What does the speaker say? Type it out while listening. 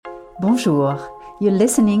Bonjour, you're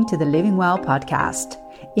listening to the Living Well podcast.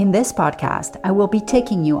 In this podcast, I will be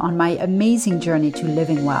taking you on my amazing journey to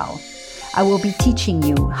living well. I will be teaching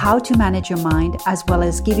you how to manage your mind as well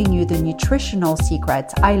as giving you the nutritional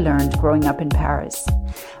secrets I learned growing up in Paris.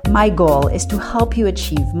 My goal is to help you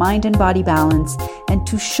achieve mind and body balance and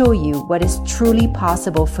to show you what is truly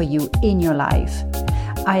possible for you in your life.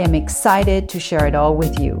 I am excited to share it all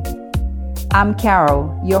with you. I'm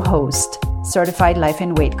Caro, your host, Certified Life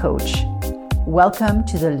and Weight Coach. Welcome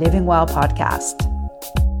to the Living Well podcast.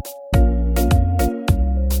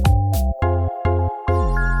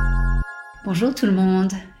 Bonjour tout le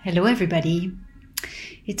monde. Hello everybody.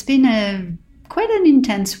 It's been quite an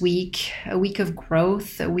intense week, a week of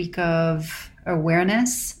growth, a week of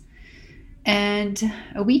awareness, and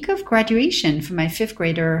a week of graduation for my fifth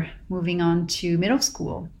grader moving on to middle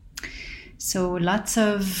school. So lots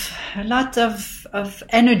of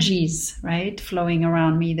energies, right, flowing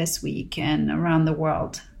around me this week and around the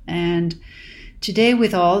world. And today,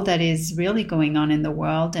 with all that is really going on in the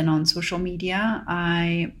world and on social media,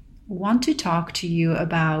 I want to talk to you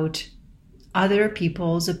about other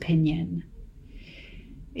people's opinion.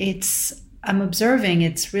 I'm observing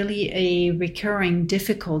it's really a recurring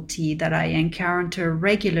difficulty that I encounter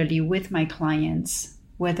regularly with my clients,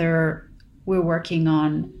 whether we're working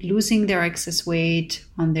on losing their excess weight,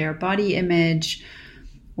 on their body image,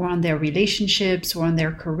 or on their relationships, or on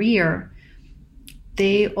their career.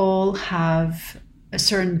 They all have a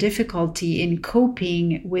certain difficulty in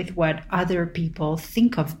coping with what other people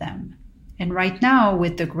think of them. And right now,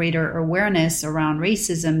 with the greater awareness around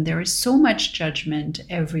racism, there is so much judgment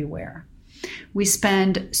everywhere. We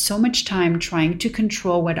spend so much time trying to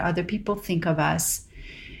control what other people think of us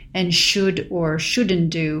and should or shouldn't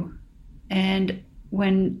do. And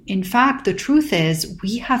when, in fact, the truth is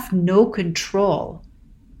we have no control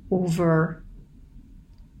over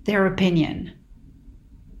their opinion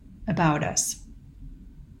about us.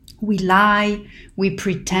 We lie, we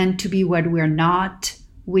pretend to be what we're not,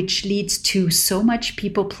 which leads to so much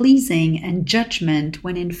people-pleasing and judgment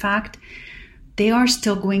when, in fact, they are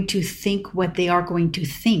still going to think what they are going to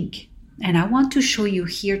think. And I want to show you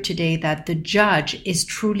here today that the judge is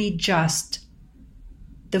truly just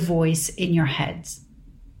the voice in your heads.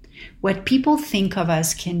 What people think of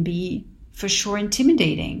us can be, for sure,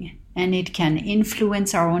 intimidating, and it can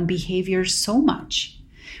influence our own behaviors so much.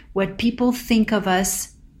 What people think of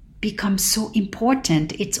us becomes so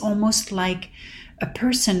important. It's almost like a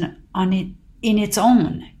person in its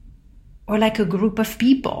own, or like a group of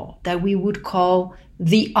people that we would call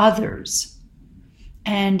the others,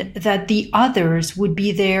 and that the others would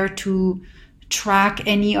be there to track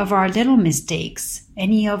any of our little mistakes,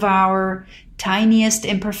 any of our tiniest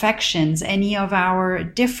imperfections, any of our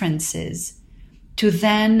differences, to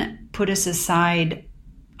then put us aside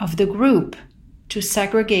of the group, to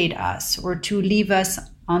segregate us or to leave us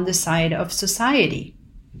on the side of society.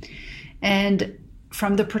 And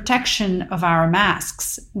from the protection of our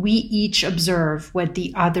masks, we each observe what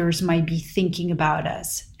the others might be thinking about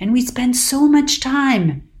us. And we spend so much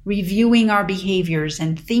time reviewing our behaviors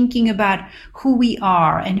and thinking about who we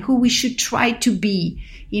are and who we should try to be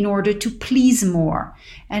in order to please more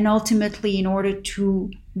and ultimately in order to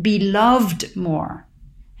be loved more.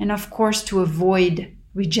 And of course, to avoid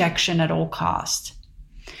rejection at all cost.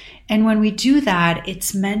 And when we do that,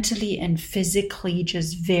 it's mentally and physically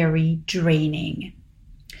just very draining.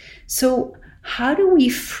 So how do we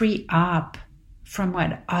free up from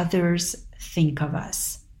what others think of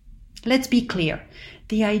us? Let's be clear.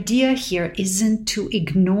 The idea here isn't to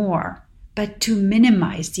ignore, but to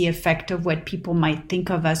minimize the effect of what people might think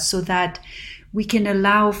of us so that we can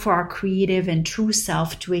allow for our creative and true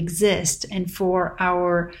self to exist and for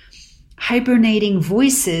our hibernating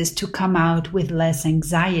voices to come out with less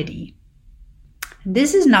anxiety.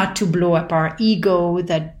 This is not to blow up our ego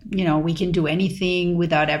that, we can do anything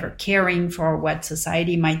without ever caring for what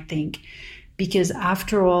society might think. Because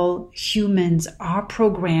after all, humans are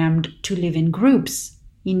programmed to live in groups,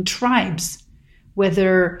 in tribes,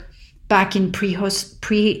 whether back in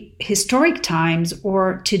prehistoric times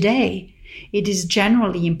or today. It is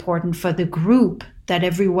generally important for the group that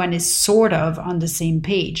everyone is sort of on the same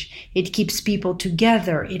page. It keeps people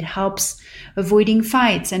together. It helps avoiding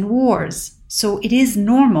fights and wars. So it is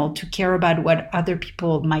normal to care about what other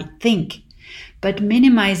people might think. But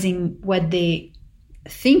minimizing what they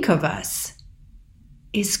think of us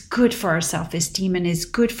is good for our self-esteem and is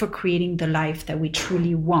good for creating the life that we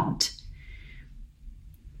truly want.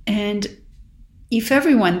 And if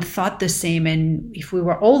everyone thought the same and if we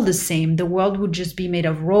were all the same, the world would just be made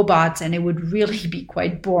of robots and it would really be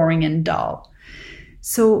quite boring and dull.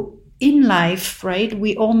 So in life, right,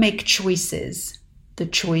 we all make choices. The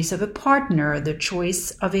choice of a partner, the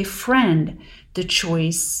choice of a friend, the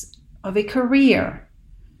choice of a career,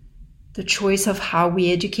 the choice of how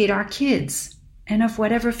we educate our kids, and of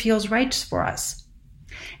whatever feels right for us.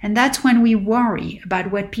 And that's when we worry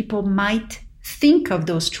about what people might think of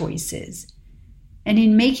those choices. And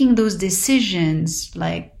in making those decisions,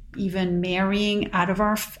 like even marrying out of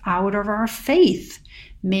our faith,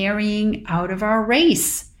 marrying out of our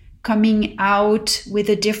race, coming out with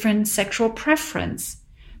a different sexual preference,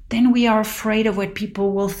 then we are afraid of what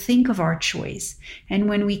people will think of our choice. And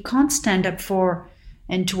when we can't stand up for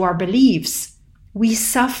and to our beliefs, we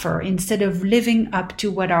suffer instead of living up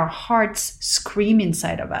to what our hearts scream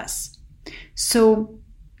inside of us. So,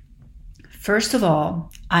 first of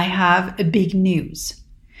all, I have a big news.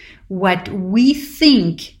 What we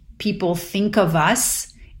think people think of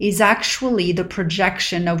us is actually the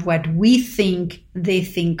projection of what we think they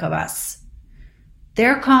think of us.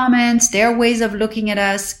 Their comments, their ways of looking at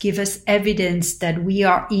us give us evidence that we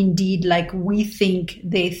are indeed like we think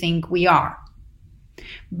they think we are.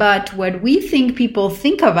 But what we think people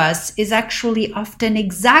think of us is actually often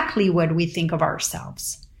exactly what we think of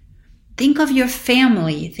ourselves. Think of your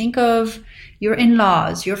family, think of your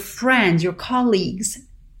in-laws, your friends, your colleagues,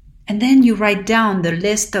 and then you write down the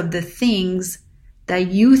list of the things that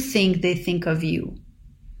you think they think of you.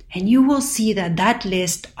 And you will see that that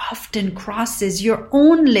list often crosses your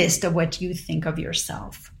own list of what you think of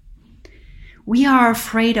yourself. We are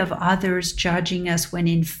afraid of others judging us when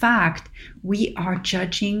in fact we are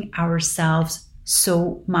judging ourselves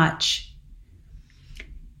so much.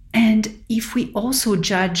 And if we also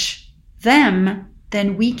judge them,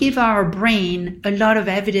 then we give our brain a lot of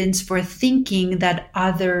evidence for thinking that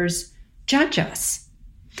others judge us.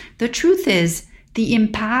 The truth is, the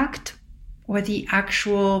impact or the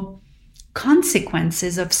actual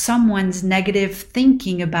consequences of someone's negative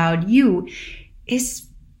thinking about you is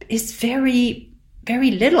very,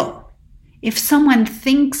 very little. If someone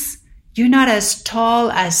thinks you're not as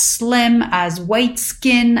tall, as slim, as white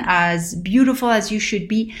skin, as beautiful as you should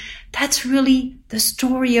be, that's really the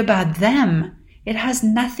story about them. It has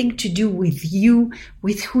nothing to do with you,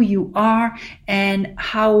 with who you are, and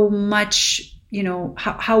how much,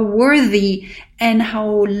 how worthy and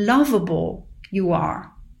how lovable you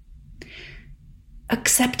are.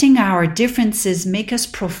 Accepting our differences make us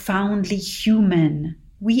profoundly human.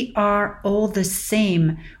 We are all the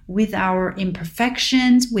same with our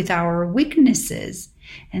imperfections, with our weaknesses.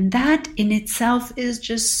 And that in itself is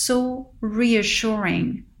just so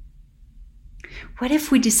reassuring. What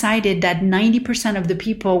if we decided that 90% of the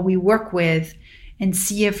people we work with and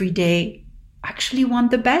see every day actually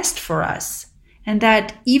want the best for us? And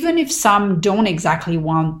that even if some don't exactly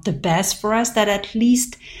want the best for us, that at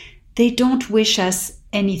least they don't wish us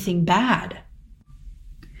anything bad.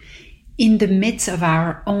 In the midst of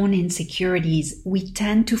our own insecurities, we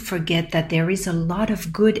tend to forget that there is a lot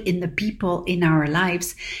of good in the people in our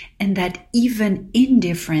lives, and that even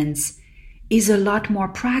indifference is a lot more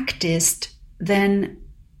practiced than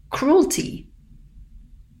cruelty.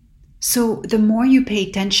 So the more you pay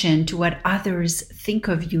attention to what others think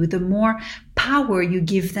of you, the more power you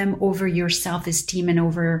give them over your self-esteem and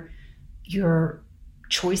over your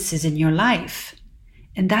choices in your life.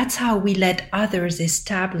 And that's how we let others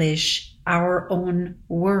establish our own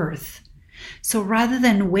worth. So rather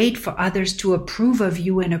than wait for others to approve of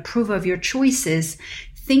you and approve of your choices,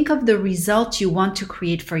 think of the result you want to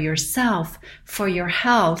create for yourself, for your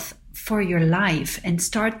health, for your life, and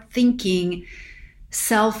start thinking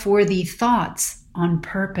self-worthy thoughts on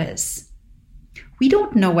purpose. We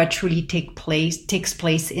don't know what truly takes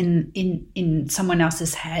place in someone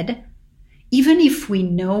else's head, even if we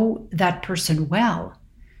know that person well.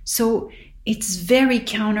 So it's very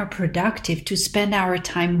counterproductive to spend our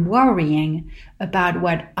time worrying about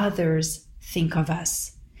what others think of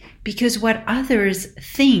us. Because what others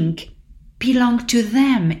think belong to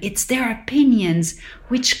them. It's their opinions,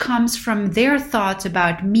 which comes from their thoughts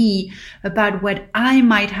about me, about what I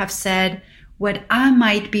might have said, what I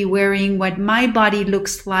might be wearing, what my body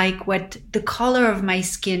looks like, what the color of my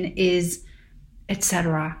skin is,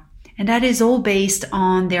 etc. And that is all based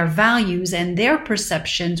on their values and their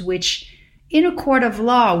perceptions, which in a court of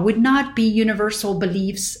law would not be universal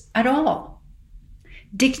beliefs at all.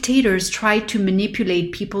 Dictators try to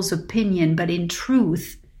manipulate people's opinion, but in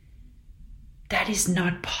truth, that is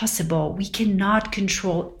not possible. We cannot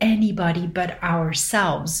control anybody but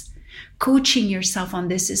ourselves. Coaching yourself on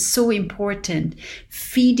this is so important.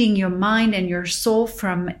 Feeding your mind and your soul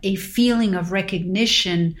from a feeling of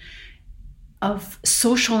recognition of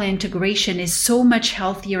social integration is so much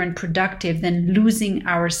healthier and productive than losing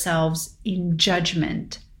ourselves in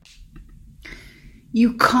judgment.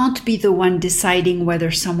 You can't be the one deciding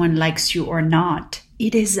whether someone likes you or not.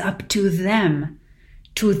 It is up to them,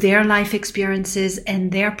 to their life experiences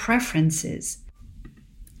and their preferences.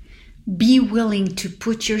 Be willing to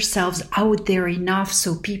put yourselves out there enough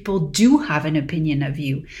so people do have an opinion of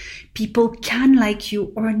you. People can like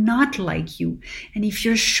you or not like you. And if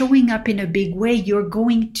you're showing up in a big way, you're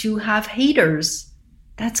going to have haters.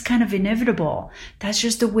 That's kind of inevitable. That's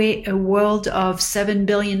just the way a world of 7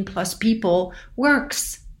 billion plus people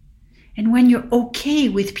works. And when you're okay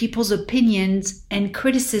with people's opinions and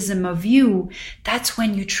criticism of you, that's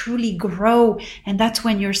when you truly grow, and that's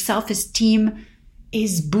when your self-esteem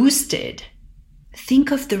is boosted.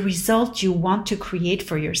 Think of the result you want to create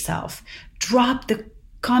for yourself. Drop the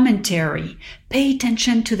commentary. Pay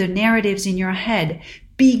attention to the narratives in your head.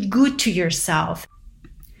 Be good to yourself.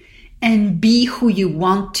 And be who you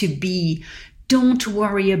want to be. Don't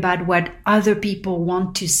worry about what other people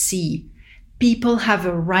want to see. People have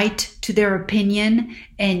a right to their opinion,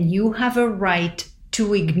 and you have a right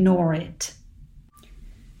to ignore it.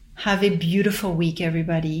 Have a beautiful week,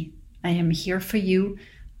 everybody. I am here for you.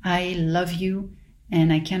 I love you,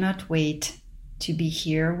 and I cannot wait to be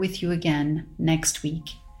here with you again next week.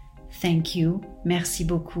 Thank you. Merci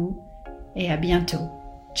beaucoup. Et à bientôt.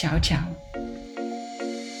 Ciao, ciao.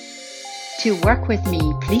 To work with me,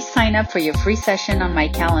 please sign up for your free session on my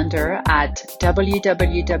calendar at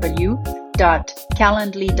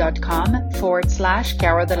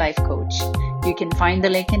www.calendly.com/Caro the Life Coach. You can find the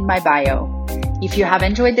link in my bio. If you have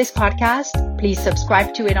enjoyed this podcast, please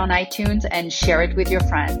subscribe to it on iTunes and share it with your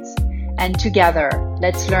friends. And together,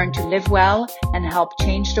 let's learn to live well and help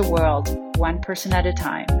change the world one person at a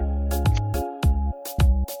time.